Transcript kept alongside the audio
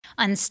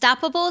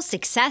Unstoppable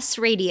Success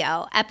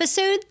Radio,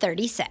 episode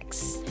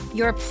 36.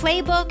 Your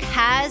playbook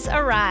has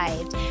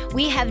arrived.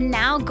 We have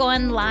now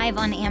gone live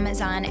on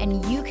Amazon,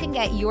 and you can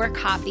get your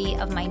copy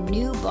of my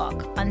new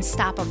book,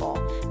 Unstoppable: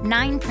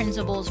 9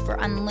 Principles for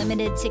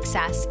Unlimited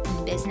Success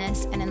in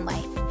Business and in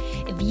Life.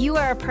 If you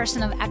are a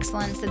person of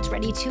excellence that's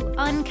ready to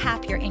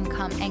uncap your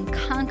income and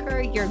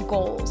conquer your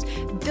goals,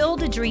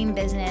 build a dream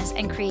business,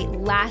 and create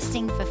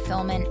lasting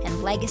fulfillment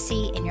and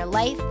legacy in your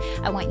life,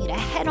 I want you to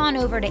head on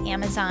over to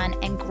Amazon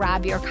and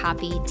grab your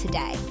copy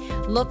today.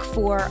 Look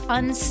for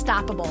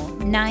Unstoppable: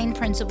 9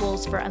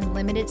 Principles for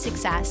Unlimited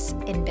Success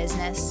in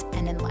Business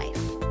and in Life.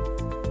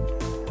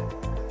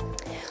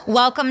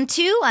 Welcome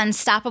to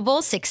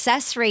Unstoppable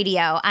Success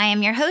Radio. I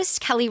am your host,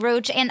 Kelly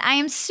Roach, and I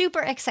am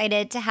super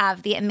excited to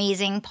have the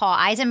amazing Paul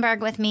Isenberg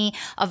with me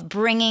of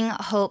Bringing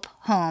Hope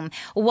Home.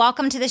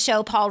 Welcome to the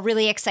show, Paul.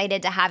 Really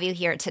excited to have you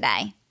here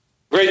today.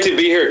 Great to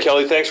be here,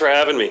 Kelly. Thanks for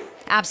having me.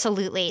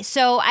 Absolutely.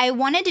 So I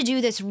wanted to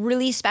do this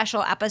really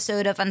special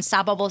episode of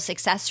Unstoppable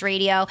Success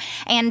Radio.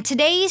 And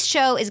today's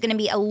show is going to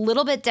be a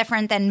little bit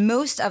different than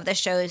most of the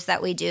shows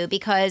that we do,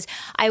 because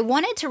I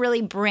wanted to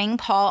really bring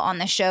Paul on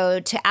the show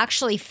to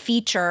actually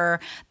feature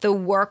the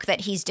work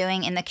that he's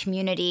doing in the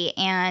community.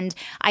 And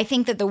I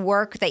think that the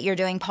work that you're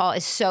doing, Paul,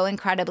 is so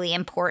incredibly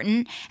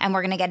important. And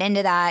we're going to get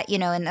into that,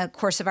 in the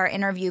course of our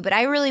interview. But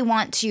I really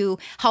want to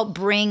help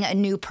bring a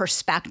new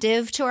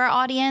perspective to our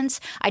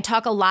audience. I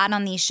talk a lot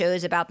on these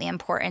shows about the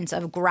importance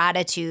of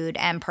gratitude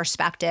and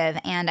perspective.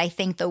 And I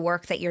think the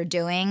work that you're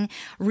doing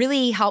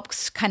really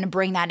helps kind of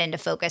bring that into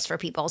focus for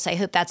people. So I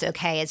hope that's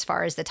okay as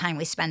far as the time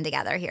we spend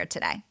together here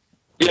today.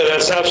 Yeah,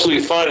 that's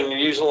absolutely fine. And you're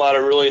using a lot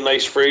of really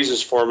nice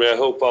phrases for me. I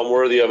hope I'm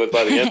worthy of it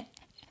by the end.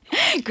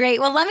 Great.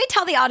 Well, let me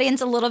tell the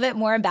audience a little bit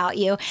more about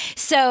you.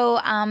 So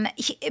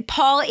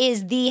Paul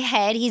is the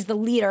head. He's the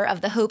leader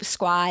of the Hope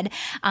Squad.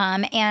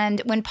 And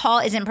when Paul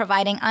isn't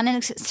providing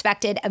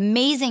unexpected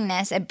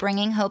amazingness at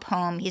bringing hope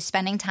home, he's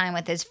spending time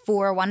with his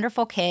 4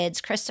 wonderful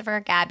kids, Christopher,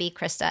 Gabby,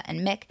 Krista,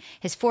 and Mick,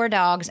 his 4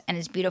 dogs, and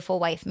his beautiful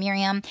wife,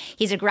 Miriam.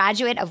 He's a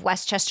graduate of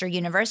Westchester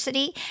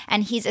University,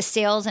 and he's a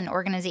sales and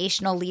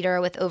organizational leader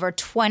with over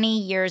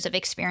 20 years of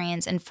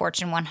experience in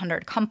Fortune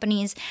 100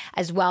 companies,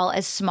 as well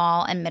as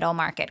small and middle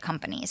market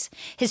companies.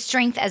 His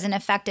strength as an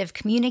effective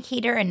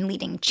communicator and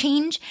leading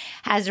change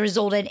has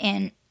resulted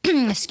in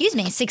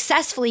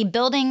successfully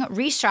building,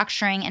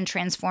 restructuring, and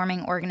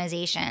transforming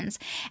organizations.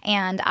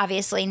 And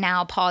obviously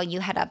now, Paul, you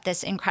head up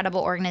this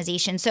incredible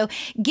organization. So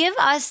give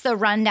us the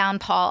rundown,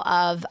 Paul,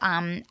 of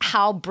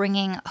how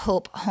Bringing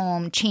Hope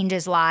Home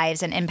changes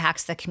lives and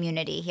impacts the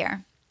community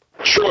here.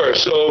 Sure.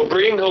 So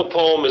Bringing Hope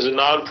Home is a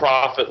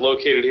nonprofit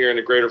located here in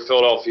the greater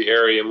Philadelphia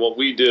area. And what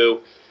we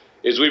do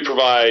is we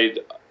provide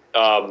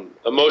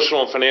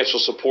emotional and financial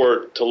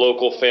support to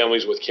local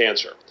families with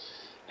cancer.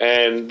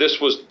 And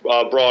this was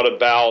brought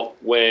about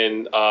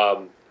when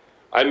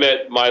I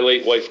met my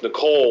late wife,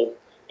 Nicole,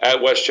 at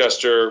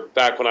Westchester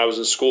back when I was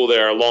in school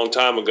there a long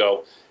time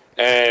ago.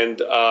 And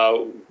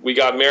we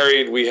got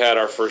married. We had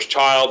our first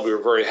child. We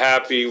were very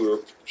happy.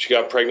 She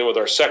got pregnant with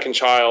our second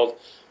child.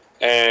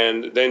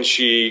 And then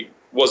she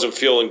wasn't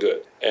feeling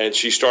good. And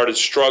she started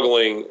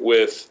struggling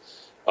with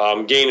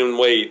gaining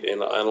weight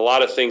and a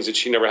lot of things that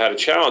she never had a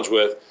challenge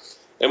with.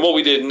 And what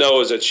we didn't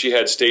know is that she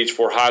had stage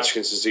 4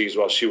 Hodgkin's disease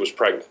while she was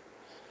pregnant.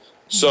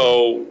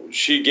 So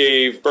she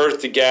gave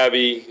birth to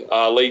Gabby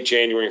late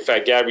January. In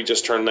fact, Gabby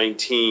just turned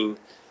 19,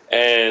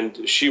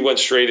 and she went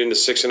straight into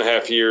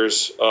 6.5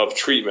 years of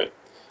treatment,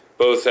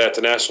 both at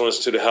the National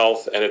Institute of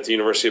Health and at the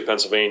University of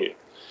Pennsylvania.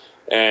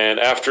 And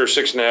after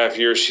 6.5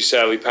 years, she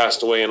sadly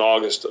passed away in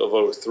August of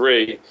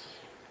 2003.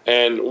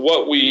 And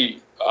what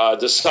we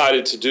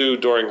decided to do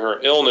during her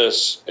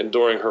illness and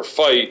during her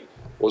fight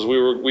was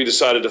we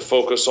decided to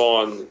focus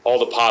on all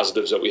the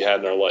positives that we had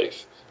in our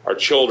life, our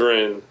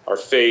children, our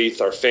faith,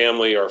 our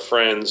family, our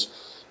friends.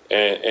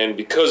 And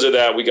because of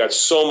that, we got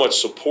so much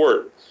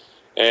support.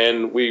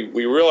 And we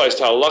realized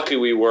how lucky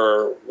we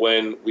were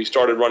when we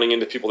started running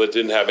into people that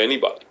didn't have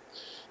anybody,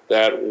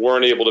 that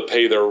weren't able to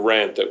pay their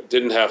rent, that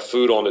didn't have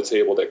food on the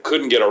table, that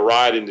couldn't get a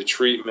ride into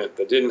treatment,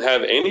 that didn't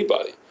have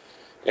anybody.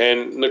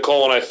 And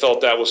Nicole and I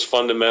felt that was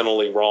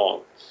fundamentally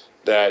wrong,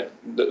 that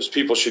those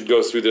people should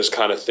go through this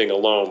kind of thing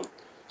alone.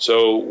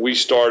 So we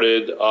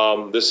started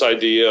this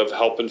idea of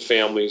helping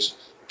families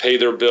pay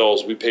their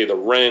bills. We pay the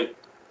rent,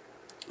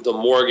 the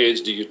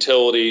mortgage, the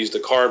utilities, the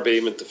car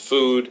abatement, the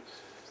food.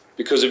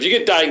 Because if you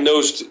get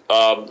diagnosed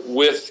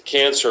with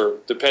cancer,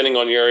 depending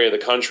on your area of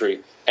the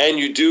country, and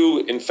you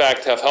do, in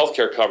fact, have health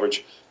care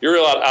coverage, your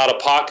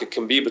out-of-pocket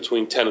can be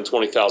between $10,000 and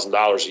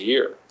 $20,000 a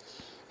year.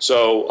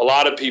 So a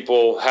lot of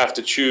people have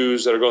to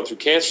choose, that are going through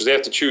cancer, they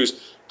have to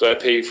choose, do I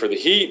pay for the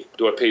heat?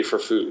 Do I pay for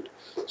food?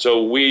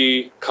 So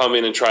we come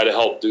in and try to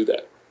help do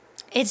that.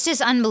 It's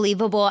just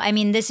unbelievable. I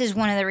mean, this is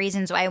one of the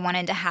reasons why I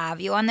wanted to have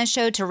you on the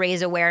show, to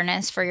raise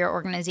awareness for your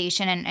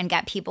organization and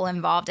get people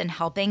involved in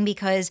helping,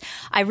 because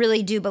I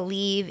really do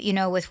believe,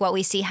 with what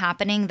we see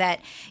happening,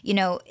 that,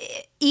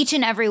 each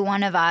and every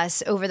one of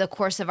us over the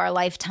course of our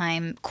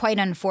lifetime, quite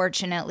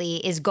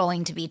unfortunately, is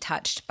going to be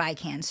touched by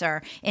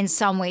cancer in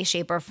some way,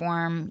 shape, or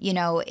form,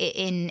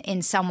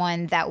 in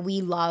someone that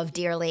we love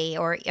dearly,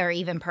 or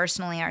even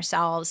personally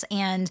ourselves.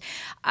 And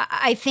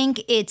I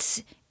think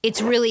it's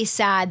really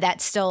sad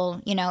that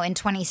still, in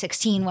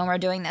 2016, when we're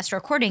doing this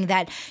recording,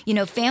 that,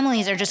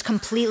 families are just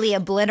completely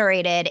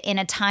obliterated in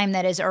a time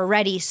that is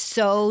already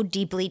so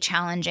deeply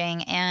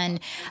challenging.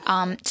 And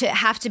to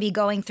have to be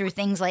going through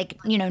things like,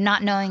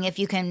 not knowing if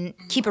you can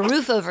keep a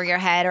roof over your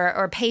head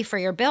or pay for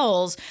your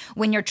bills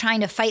when you're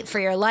trying to fight for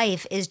your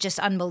life is just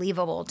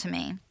unbelievable to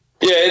me.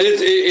 Yeah,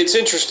 it's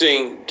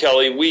interesting,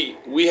 Kelly.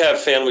 We have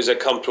families that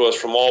come to us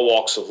from all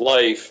walks of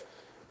life,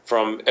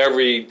 from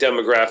every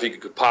demographic you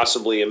could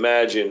possibly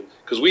imagine,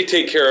 because we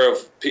take care of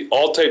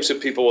all types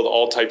of people with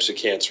all types of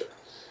cancer.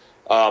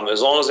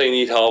 As long as they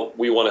need help,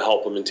 we want to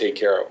help them and take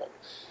care of them.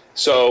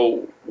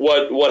 So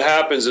what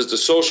happens is the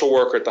social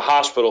worker at the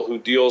hospital who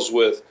deals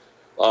with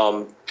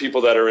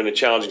people that are in a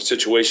challenging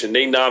situation,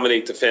 they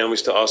nominate the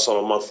families to us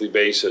on a monthly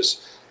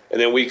basis. And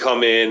then we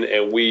come in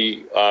and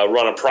we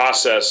run a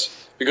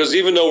process, because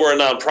even though we're a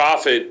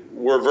nonprofit,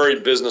 we're very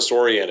business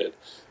oriented,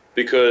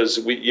 because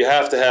you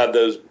have to have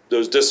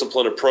those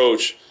disciplined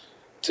approach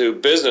to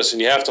business,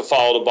 and you have to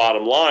follow the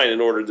bottom line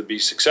in order to be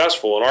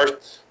successful. And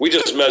we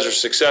just measure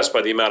success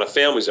by the amount of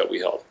families that we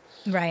help.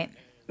 Right.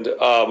 And,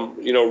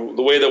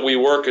 the way that we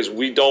work is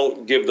we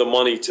don't give the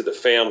money to the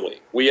family.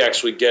 We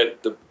actually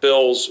get the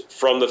bills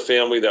from the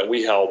family that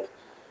we help.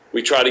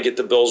 We try to get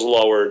the bills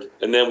lowered,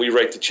 and then we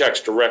write the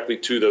checks directly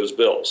to those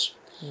bills.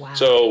 Wow.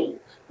 So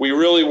we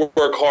really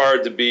work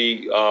hard to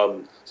be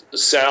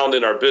sound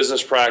in our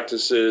business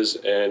practices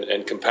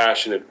and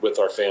compassionate with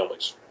our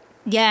families.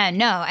 Yeah,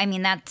 no, I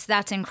mean,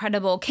 that's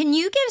incredible. Can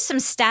you give some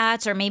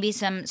stats or maybe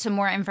some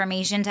more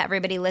information to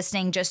everybody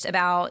listening just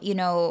about,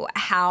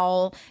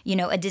 how,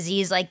 a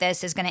disease like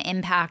this is going to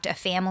impact a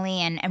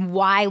family and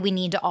why we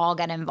need to all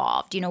get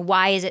involved?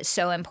 Why is it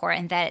so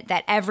important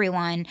that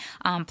everyone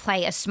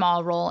play a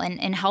small role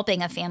in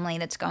helping a family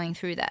that's going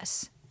through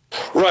this?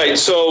 Right.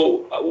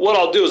 So what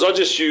I'll do is I'll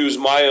just use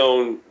my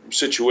own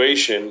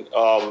situation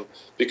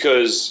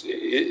because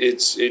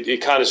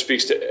it kind of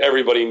speaks to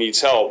everybody needs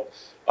help.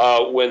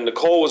 When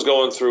Nicole was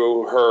going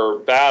through her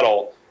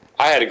battle,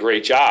 I had a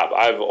great job.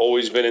 I've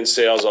always been in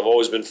sales. I've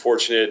always been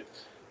fortunate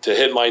to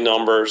hit my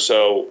number.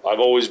 So I've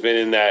always been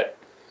in that,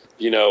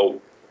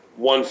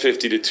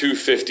 150 to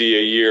 250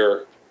 a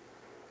year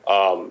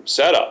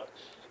setup.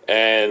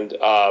 And,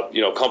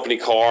 company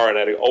car, and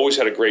I always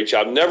had a great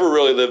job. Never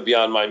really lived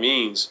beyond my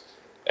means.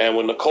 And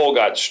when Nicole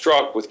got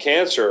struck with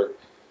cancer,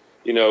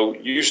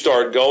 you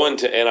start going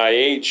to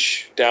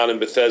NIH down in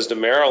Bethesda,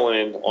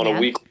 Maryland on a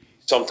weekly,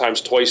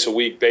 sometimes twice a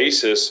week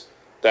basis.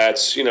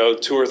 That's, 2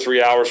 or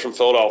 3 hours from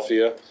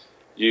Philadelphia.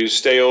 You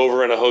stay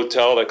over in a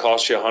hotel that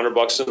costs you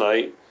 $100 a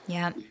night.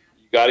 Yeah. You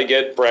got to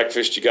get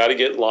breakfast. You got to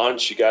get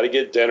lunch. You got to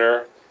get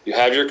dinner. You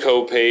have your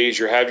co-pays.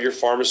 You have your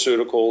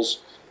pharmaceuticals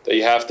that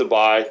you have to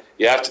buy.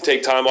 You have to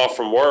take time off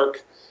from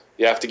work.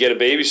 You have to get a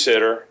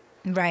babysitter.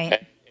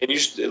 Right.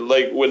 And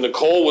like when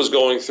Nicole was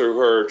going through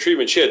her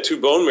treatment, she had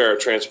 2 bone marrow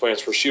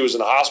transplants where she was in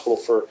the hospital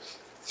for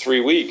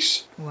 3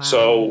 weeks. Wow.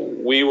 So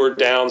we were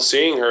down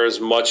seeing her as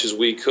much as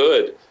we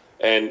could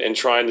and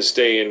trying to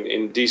stay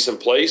in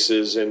decent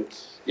places. And,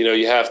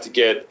 you have to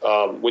get,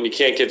 when you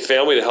can't get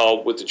family to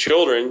help with the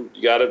children,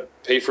 you got to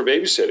pay for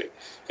babysitting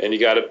and you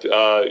got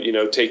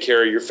to, take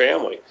care of your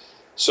family.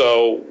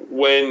 So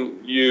when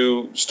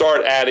you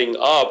start adding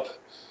up,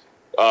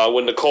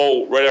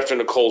 right after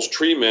Nicole's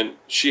treatment,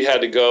 she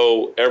had to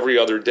go every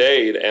other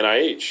day to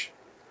NIH.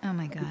 Oh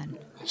my God.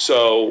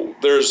 So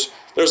there's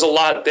a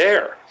lot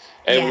there.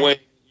 And when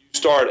you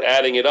start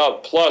adding it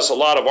up, plus a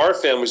lot of our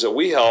families that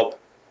we help,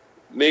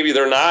 maybe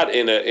they're not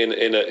in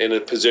a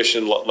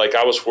position like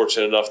I was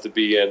fortunate enough to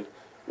be in,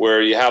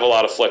 where you have a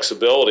lot of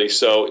flexibility.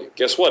 So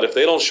guess what? If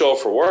they don't show up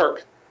for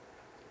work,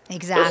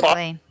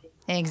 exactly.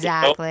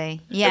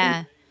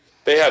 Yeah.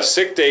 They have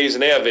sick days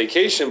and they have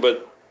vacation,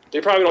 but they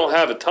probably don't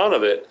have a ton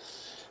of it.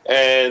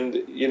 And,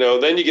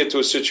 then you get to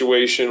a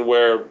situation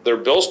where their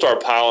bills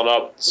start piling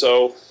up.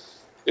 So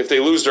if they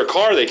lose their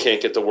car, they can't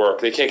get to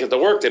work. They can't get to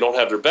work. They don't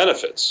have their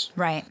benefits.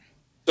 Right.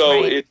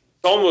 So it's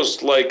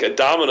almost like a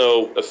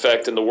domino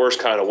effect in the worst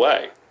kind of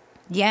way.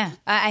 Yeah.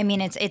 I mean,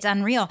 it's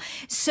unreal.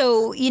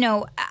 So,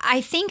 I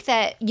think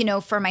that,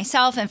 for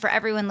myself and for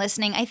everyone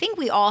listening, I think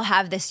we all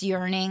have this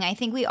yearning. I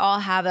think we all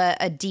have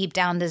a deep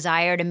down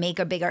desire to make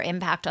a bigger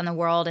impact on the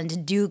world and to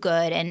do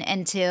good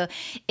and to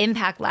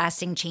impact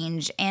lasting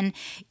change. And,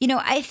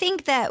 I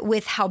think that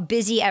with how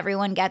busy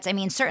everyone gets, I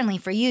mean, certainly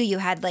for you, you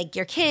had like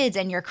your kids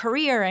and your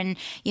career and,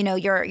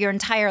 your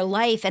entire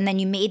life. And then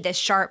you made this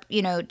sharp,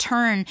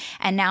 turn.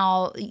 And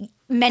now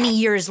many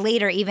years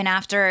later, even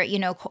after,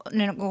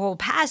 Nicole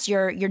passed,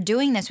 you're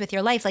doing this with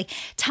your life. Like,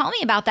 tell me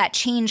about that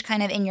change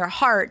kind of in your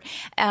heart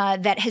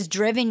that has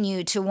driven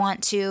you to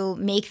want to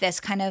make this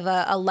kind of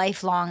a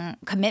lifelong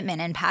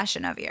commitment and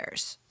passion of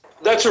yours.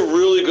 That's a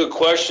really good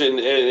question,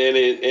 and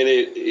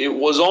it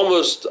was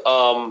almost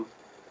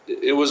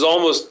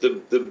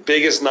the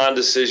biggest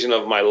non-decision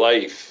of my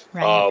life.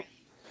 Right.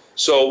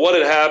 So what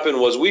had happened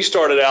was we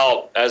started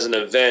out as an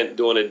event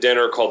doing a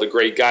dinner called the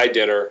Great Guy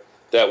Dinner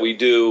that we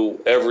do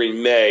every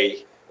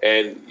May.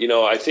 And,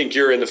 I think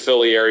you're in the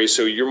Philly area,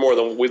 so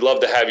we'd love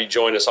to have you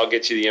join us. I'll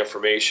get you the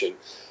information.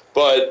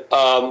 But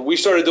we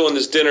started doing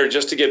this dinner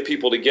just to get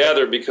people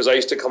together, because I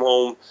used to come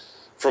home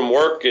from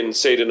work and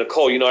say to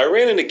Nicole, I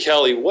ran into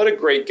Kelly. What a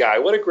great guy.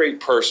 What a great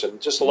person.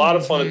 Just a lot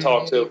of fun to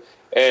talk to.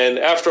 And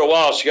after a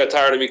while, she got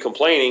tired of me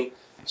complaining.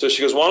 So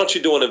she goes, why don't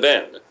you do an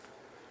event?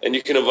 And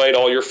you can invite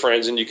all your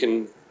friends and you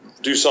can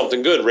do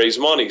something good, raise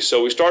money.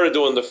 So we started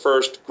doing the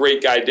first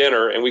Great Guy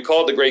Dinner, and we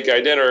called it the Great Guy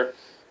Dinner.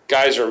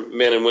 Guys are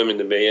men and women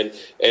to me.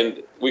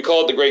 And we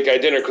call it the Great Guy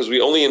Dinner because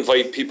we only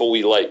invite people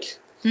we like.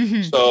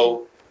 Mm-hmm.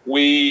 So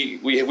we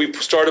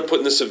started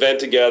putting this event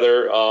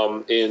together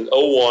in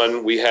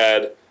 2001. We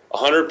had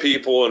 100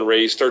 people and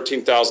raised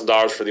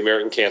 $13,000 for the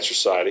American Cancer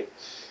Society.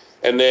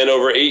 And then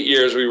over 8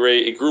 years,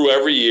 it grew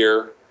every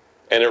year,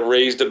 and it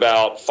raised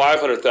about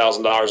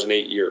 $500,000 in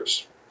 8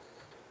 years.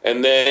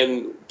 And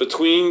then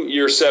between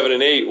year 7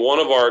 and 8, one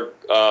of our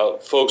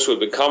folks who had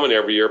been coming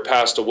every year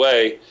passed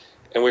away,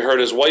 and we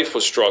heard his wife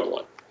was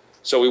struggling.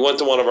 So we went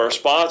to one of our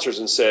sponsors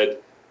and said,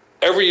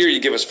 every year you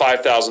give us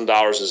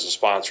 $5,000 as a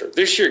sponsor.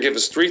 This year give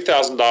us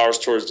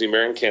 $3,000 towards the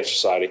American Cancer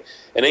Society,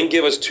 and then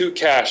give us $2,000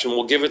 cash, and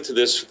we'll give it to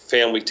this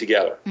family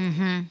together.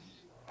 Mm-hmm.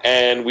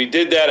 And we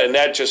did that, and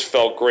that just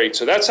felt great.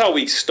 So that's how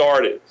we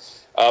started.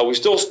 We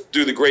still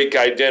do the Great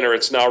Guy Dinner.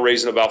 It's now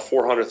raising about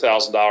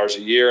 $400,000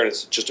 a year, and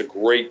it's just a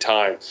great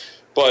time.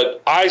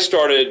 But I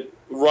started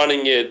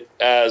running it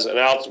as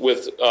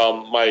with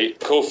my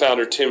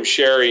co-founder, Tim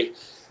Sherry,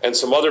 and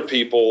some other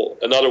people,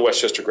 another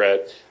Westchester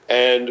grad.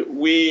 And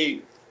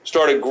we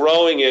started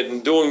growing it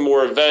and doing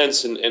more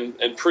events,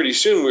 and pretty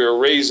soon we were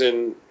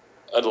raising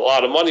a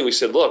lot of money. We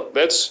said, look,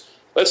 let's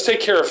take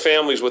care of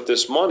families with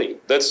this money.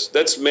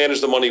 Let's manage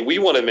the money we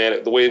want to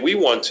manage the way we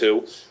want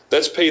to.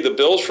 Let's pay the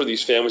bills for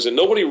these families that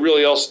nobody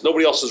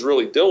else is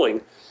really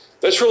doing.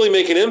 Let's really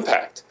make an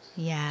impact.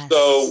 Yes.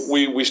 So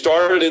we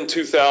started in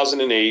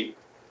 2008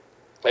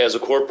 as a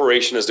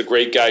corporation, as the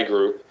Great Guy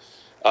Group.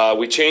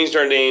 We changed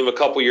our name a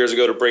couple years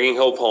ago to Bringing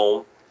Hope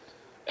Home.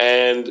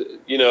 And,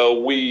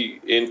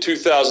 in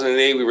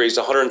 2008, we raised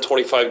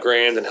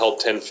 $125,000 and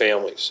helped 10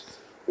 families.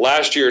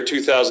 Last year,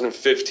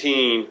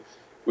 2015,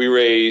 we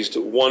raised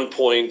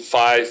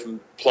 1.5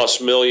 plus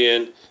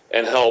million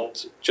and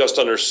helped just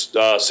under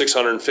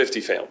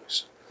 650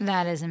 families.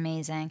 That is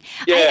amazing.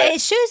 Yeah. It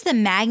shows the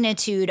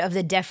magnitude of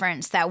the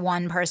difference that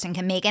one person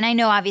can make. And I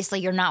know obviously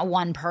you're not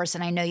one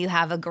person. I know you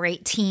have a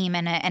great team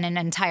and an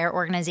entire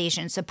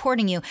organization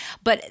supporting you,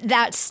 but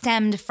that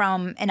stemmed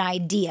from an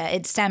idea.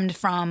 It stemmed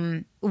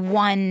from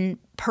one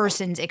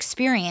person's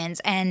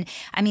experience. And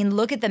I mean,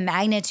 look at the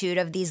magnitude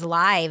of these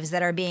lives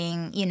that are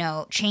being,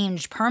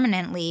 changed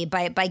permanently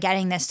by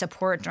getting this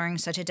support during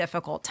such a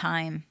difficult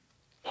time.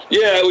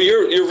 Yeah, well,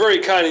 you're very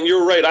kind, and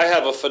you're right. I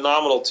have a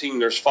phenomenal team.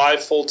 There's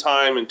 5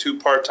 full-time and 2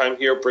 part-time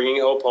here, Bringing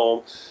Hope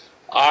Home.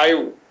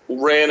 I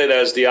ran it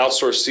as the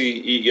outsourced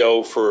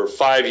CEO for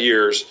 5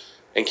 years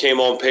and came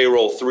on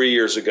payroll 3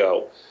 years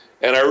ago.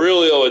 And I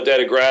really owe a debt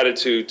of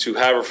gratitude to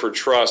Haverford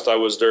Trust. I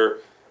was their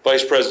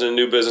vice president of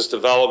new business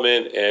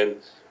development, and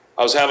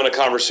I was having a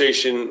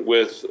conversation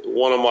with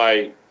one of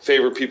my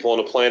favorite people on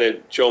the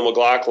planet, Joe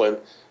McLaughlin,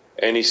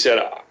 and he said,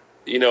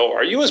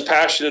 are you as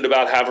passionate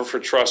about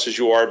Haverford Trust as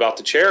you are about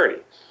the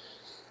charity?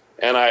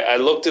 And I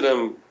looked at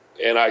him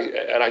and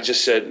I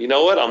just said, you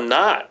know what? I'm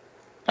not.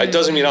 It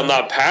doesn't mean I'm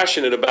not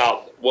passionate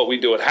about what we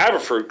do at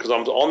Haverford, because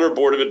I'm on their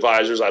board of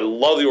advisors. I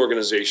love the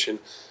organization.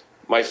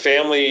 My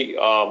family,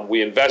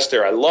 we invest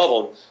there. I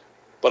love them.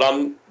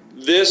 But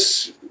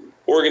this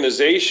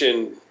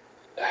organization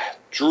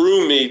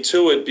drew me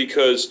to it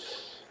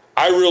because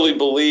I really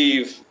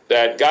believe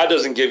that God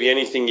doesn't give you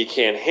anything you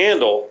can't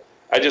handle.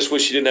 I just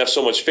wish you didn't have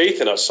so much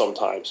faith in us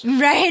sometimes.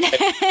 Right.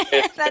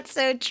 That's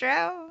so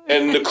true.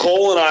 And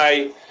Nicole and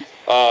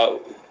I,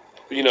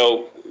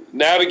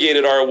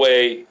 navigated our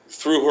way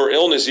through her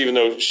illness, even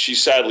though she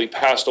sadly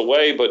passed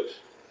away. But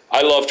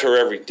I loved her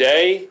every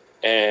day,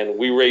 and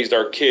we raised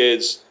our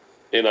kids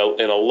in a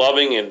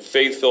loving and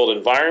faith-filled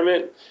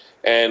environment.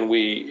 And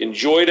we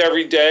enjoyed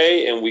every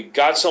day, and we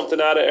got something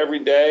out of every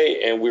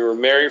day. And we were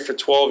married for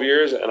 12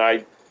 years, and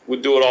I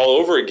would do it all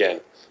over again.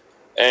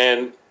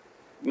 And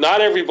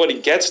not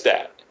everybody gets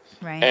that.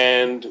 Right.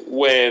 And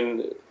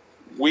when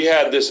we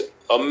had this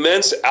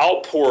immense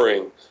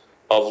outpouring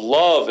of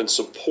love and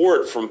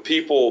support from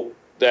people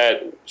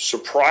that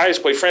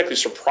quite frankly,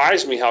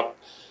 surprised me how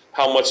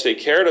much they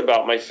cared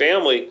about my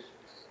family.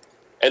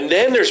 And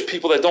then there's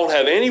people that don't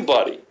have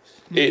anybody.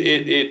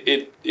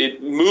 Mm-hmm.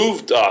 It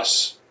moved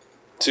us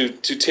to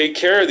take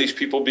care of these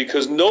people,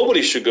 because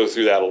nobody should go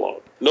through that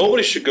alone.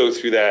 Nobody should go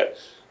through that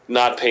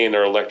not paying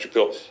their electric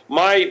bill.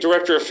 My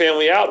director of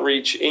family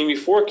outreach, Amy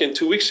Forkin,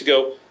 2 weeks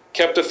ago,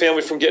 kept a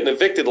family from getting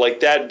evicted like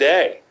that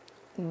day.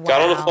 Wow.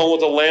 Got on the phone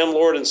with the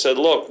landlord and said,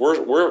 look,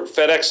 we're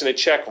FedExing a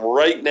check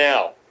right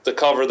now to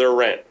cover their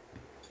rent.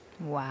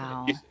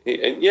 Wow.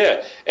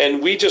 Yeah,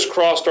 and we just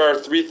crossed our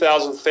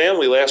 3,000th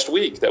family last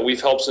week that we've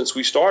helped since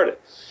we started.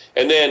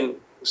 And then,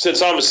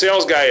 since I'm a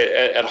sales guy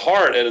at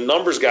heart and a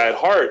numbers guy at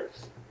heart,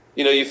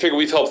 you figure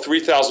we've helped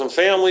 3,000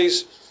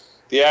 families.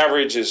 The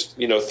average is,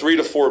 3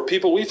 to 4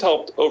 people. We've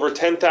helped over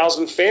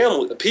 10,000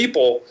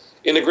 people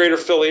in the greater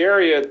Philly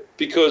area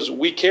because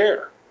we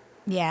care.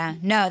 Yeah,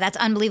 no, that's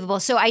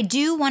unbelievable. So I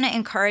do want to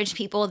encourage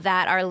people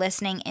that are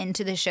listening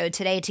into the show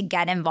today to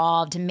get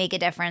involved, to make a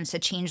difference, to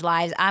change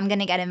lives. I'm going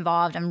to get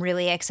involved. I'm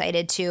really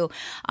excited to,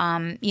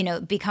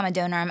 become a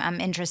donor.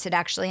 I'm interested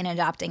actually in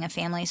adopting a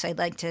family. So I'd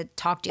like to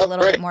talk to you a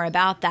little bit more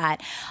about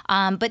that.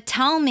 But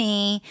tell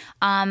me,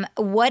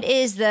 what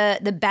is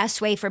the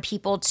best way for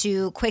people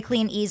to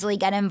quickly and easily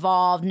get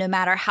involved, no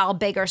matter how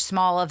big or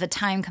small of a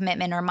time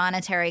commitment or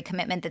monetary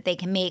commitment that they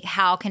can make?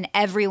 How can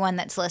everyone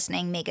that's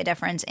listening make a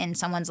difference in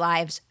someone's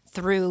lives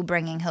through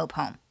Bringing Hope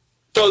Home?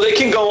 So they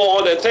can go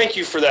on, and thank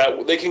you for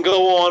that. They can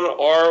go on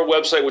our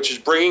website, which is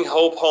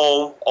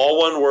bringinghopehome, all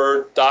one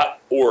word,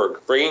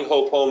 .org,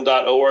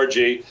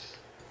 bringinghopehome.org.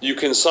 You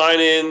can sign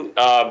in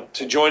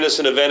to join us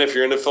in an event if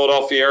you're in the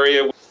Philadelphia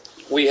area.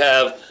 We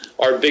have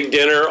our big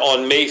dinner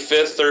on May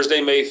 5th, Thursday,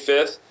 May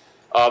 5th.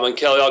 And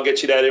Kelly, I'll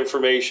get you that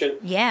information.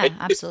 Yeah, and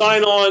absolutely.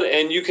 Sign on,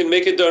 and you can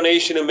make a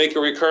donation and make a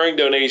recurring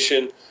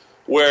donation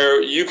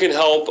where you can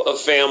help a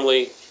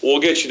family. We'll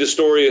get you the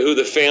story of who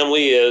the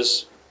family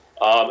is,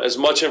 as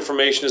much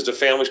information as the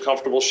family's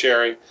comfortable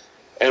sharing,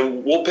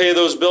 and we'll pay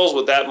those bills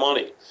with that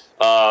money.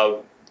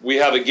 We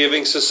have a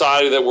giving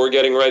society that we're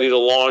getting ready to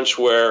launch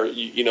where,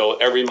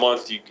 every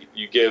month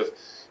you give,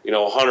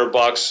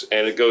 $100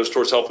 and it goes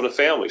towards helping a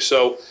family.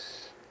 So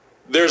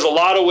there's a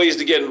lot of ways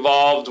to get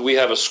involved. We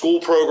have a school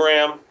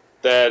program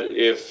that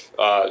if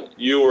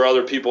you or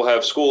other people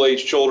have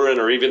school-age children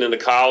or even into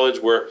college,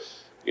 where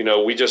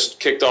we just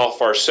kicked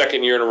off our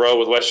second year in a row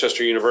with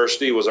Westchester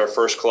University, was our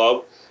first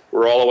club.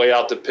 We're all the way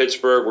out to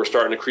Pittsburgh. We're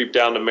starting to creep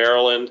down to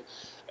Maryland.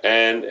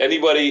 And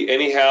anybody,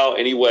 anyhow,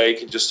 anyway,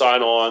 can just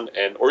sign on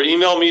or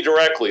email me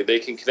directly. They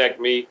can connect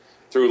me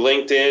through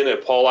LinkedIn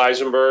at Paul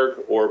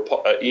Isenberg, or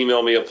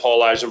email me at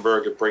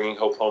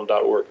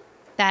paulisenberg@bringinghopehome.org.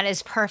 That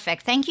is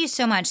perfect. Thank you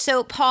so much.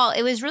 So, Paul,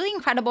 it was really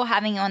incredible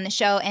having you on the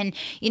show. And,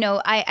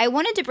 I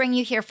wanted to bring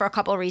you here for a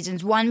couple of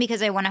reasons. One,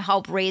 because I want to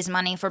help raise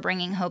money for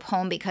Bringing Hope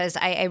Home, because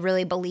I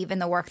really believe in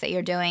the work that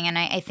you're doing. And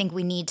I think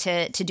we need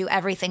to do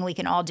everything we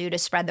can all do to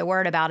spread the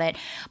word about it.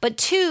 But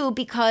two,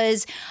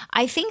 because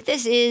I think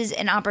this is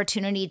an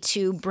opportunity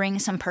to bring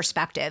some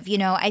perspective.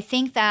 I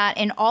think that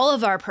in all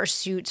of our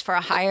pursuits for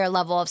a higher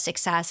level of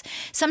success,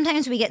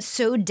 sometimes we get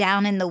so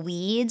down in the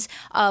weeds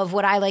of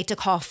what I like to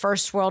call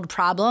first world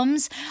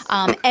problems.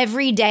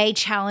 Everyday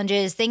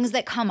challenges, things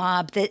that come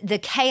up, the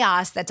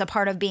chaos that's a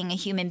part of being a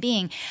human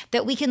being,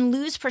 that we can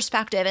lose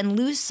perspective and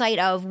lose sight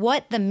of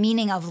what the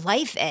meaning of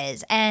life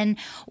is and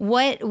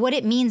what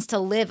it means to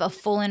live a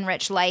full and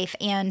rich life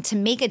and to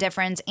make a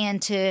difference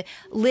and to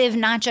live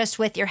not just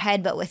with your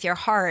head but with your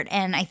heart.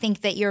 And I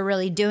think that you're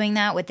really doing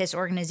that with this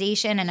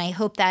organization. And I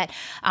hope that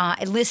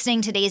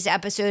listening to today's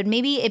episode,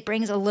 maybe it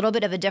brings a little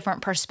bit of a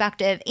different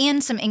perspective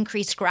and some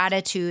increased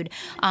gratitude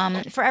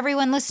for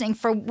everyone listening,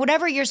 for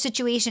whatever your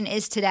situation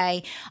is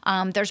today.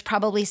 There's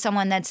probably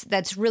someone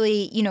that's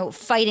really,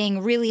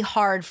 fighting really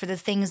hard for the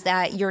things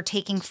that you're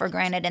taking for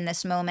granted in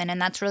this moment.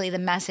 And that's really the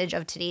message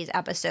of today's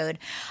episode.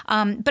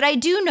 But I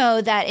do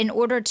know that in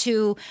order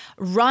to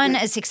run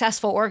a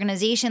successful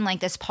organization like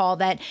this, Paul,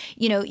 that,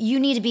 you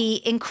need to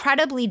be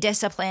incredibly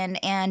disciplined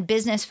and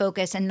business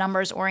focused and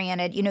numbers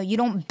oriented. You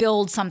don't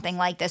build something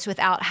like this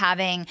without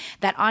having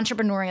that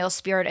entrepreneurial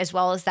spirit as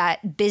well as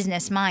that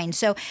business mind.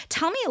 So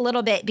tell me a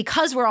little bit,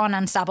 because we're on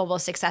Unstoppable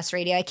Success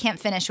Radio, I can't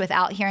finish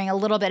without hearing a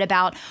little bit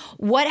about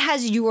what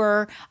has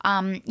your,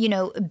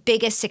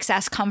 biggest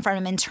success come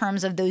from in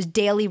terms of those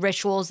daily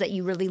rituals that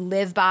you really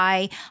live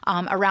by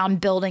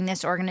around building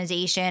this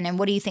organization, and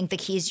what do you think the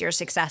keys to your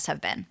success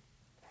have been?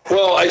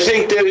 Well, I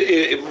think that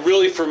it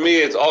really, for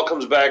me, it all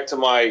comes back to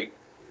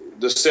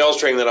the sales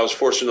training that I was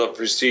fortunate enough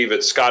to receive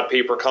at Scott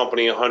Paper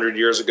Company 100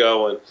 years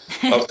ago,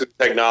 and up through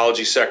the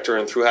technology sector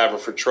and through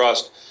Haverford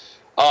Trust.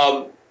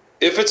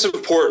 If it's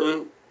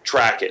important,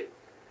 track it.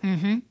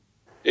 Mm-hmm.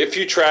 If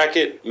you track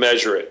it,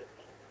 measure it.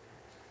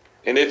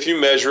 And if you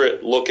measure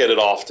it, look at it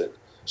often.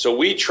 So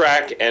we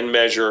track and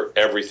measure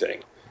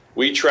everything.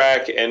 We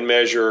track and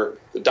measure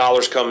the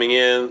dollars coming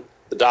in,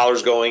 the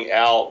dollars going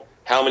out,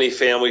 how many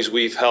families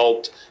we've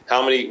helped,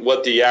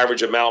 what the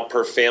average amount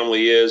per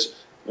family is,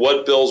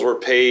 what bills were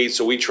paid.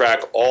 So we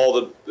track all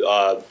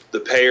the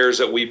payers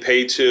that we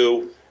pay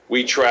to.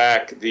 We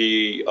track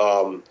the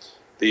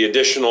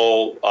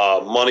additional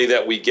money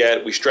that we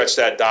get. We stretch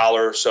that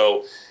dollar.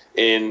 So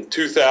in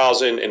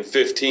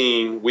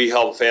 2015, we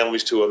helped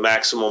families to a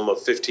maximum of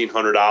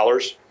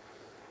 $1,500.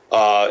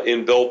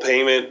 in bill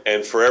payment,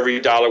 and for every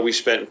dollar we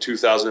spent in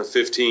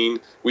 2015,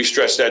 we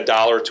stretched that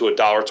dollar to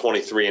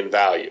 $1.23 in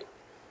value.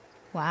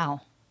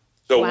 Wow.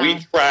 So we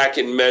track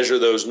and measure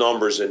those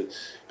numbers, and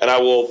I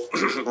will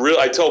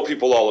I tell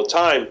people all the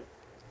time,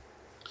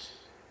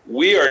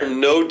 we are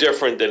no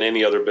different than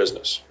any other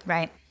business.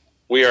 Right.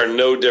 We are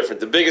no different.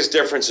 The biggest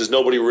difference is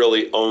nobody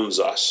really owns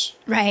us.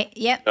 Right.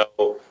 Yep.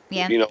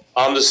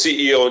 I'm the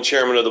CEO and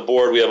chairman of the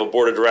board. We have a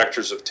board of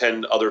directors of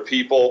 10 other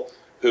people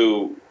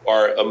who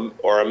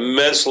are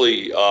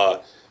immensely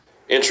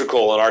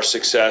integral in our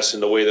success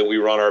and the way that we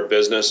run our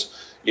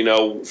business.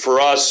 For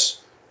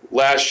us,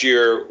 last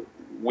year,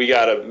 we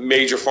got a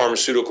major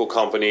pharmaceutical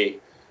company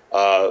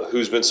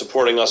who's been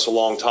supporting us a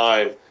long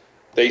time.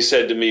 They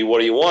said to me, "What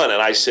do you want?"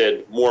 And I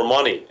said, "More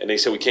money." And they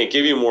said, "We can't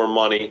give you more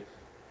money,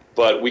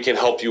 but we can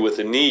help you with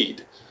a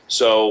need."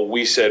 So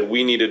we said,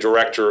 we need a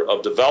director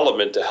of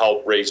development to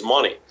help raise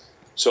money.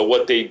 So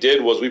what they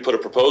did was we put a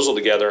proposal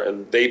together,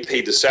 and they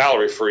paid the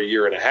salary for a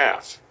year and a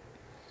half.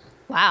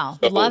 Wow.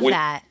 So love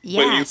that.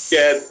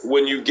 Yes.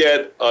 When you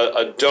get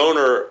a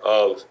donor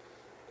of,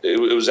 it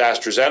was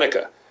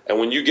AstraZeneca, and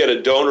when you get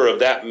a donor of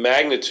that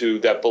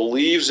magnitude that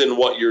believes in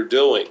what you're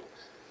doing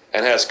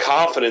and has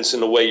confidence in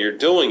the way you're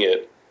doing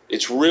it,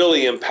 it's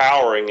really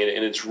empowering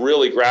and it's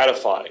really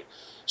gratifying.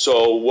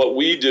 So what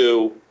we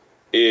do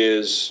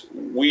is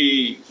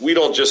we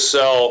don't just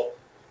sell,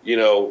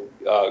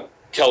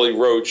 Kelly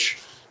Roach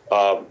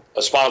a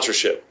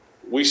sponsorship.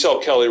 We sell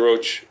Kelly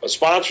Roach a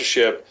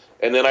sponsorship,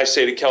 and then I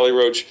say to Kelly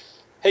Roach,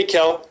 "Hey,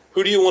 Kel,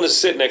 who do you want to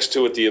sit next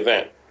to at the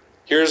event?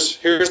 Here's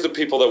the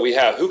people that we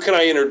have. Who can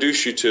I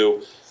introduce you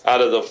to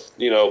out of the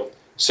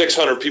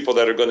 600 people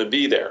that are going to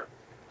be there?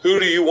 Who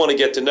do you want to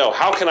get to know?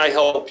 How can I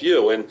help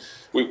you?" And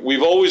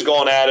we've always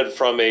gone at it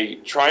from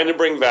trying to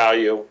bring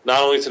value,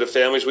 not only to the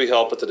families we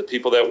help, but to the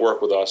people that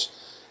work with us.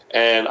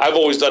 And I've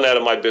always done that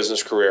in my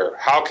business career.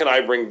 How can I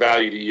bring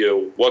value to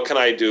you? What can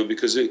I do?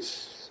 Because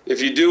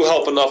if you do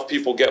help enough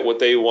people get what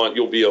they want,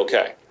 you'll be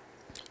okay.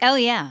 Oh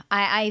yeah,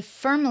 I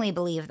firmly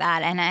believe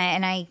that, and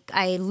I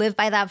live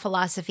by that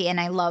philosophy, and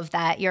I love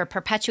that you're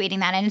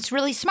perpetuating that, and it's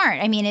really smart.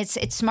 I mean,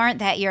 it's smart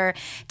that you're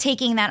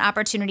taking that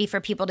opportunity for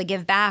people to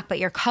give back, but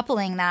you're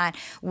coupling that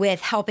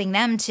with helping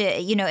them to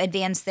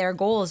advance their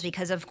goals,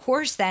 because of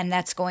course then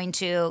that's going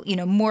to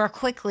more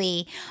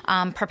quickly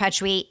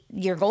perpetuate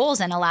your goals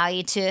and allow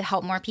you to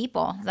help more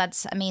people.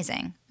 That's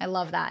amazing. I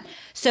love that.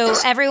 So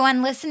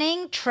everyone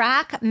listening,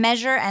 track,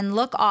 measure, and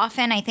look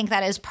often. I think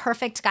that is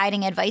perfect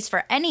guiding advice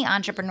for any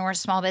entrepreneur,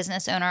 small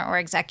business owner, or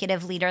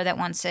executive leader that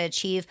wants to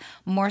achieve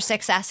more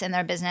success in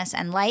their business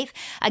and life.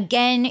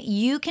 Again,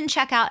 you can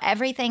check out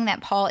everything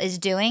that Paul is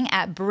doing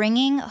at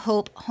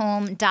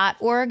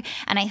bringinghopehome.org.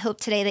 And I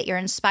hope today that you're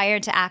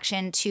inspired to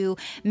action to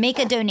make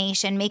a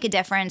donation, make a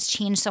difference,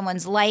 change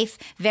someone's life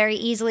very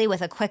easily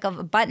with a click of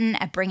a button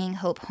at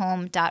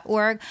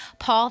bringinghopehome.org.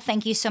 Paul,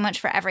 thank you so much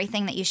for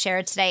everything that you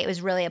shared today. It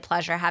was really a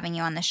pleasure having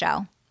you on the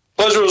show.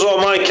 Pleasure was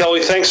all mine,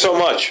 Kelly. Thanks so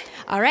much.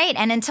 All right.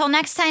 And until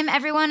next time,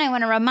 everyone, I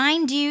want to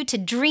remind you to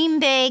dream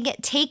big,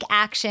 take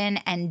action,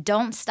 and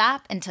don't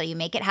stop until you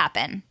make it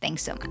happen.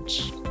 Thanks so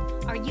much.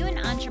 Are you an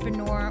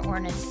entrepreneur or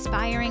an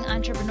aspiring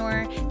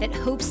entrepreneur that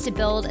hopes to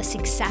build a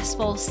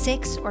successful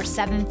 6- or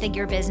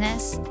 7-figure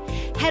business?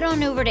 Head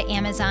on over to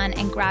Amazon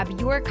and grab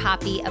your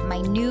copy of my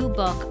new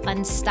book,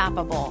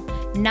 Unstoppable: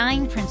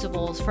 9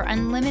 Principles for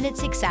Unlimited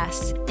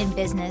Success in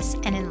Business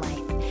and in Life.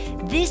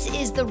 This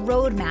is the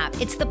roadmap.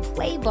 It's the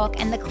playbook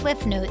and the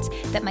cliff notes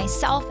that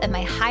myself and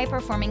my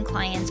high-performing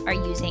clients are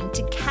using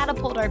to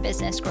catapult our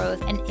business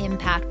growth and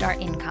impact our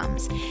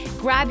incomes.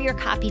 Grab your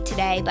copy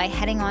today by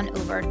heading on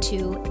over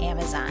to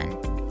Amazon.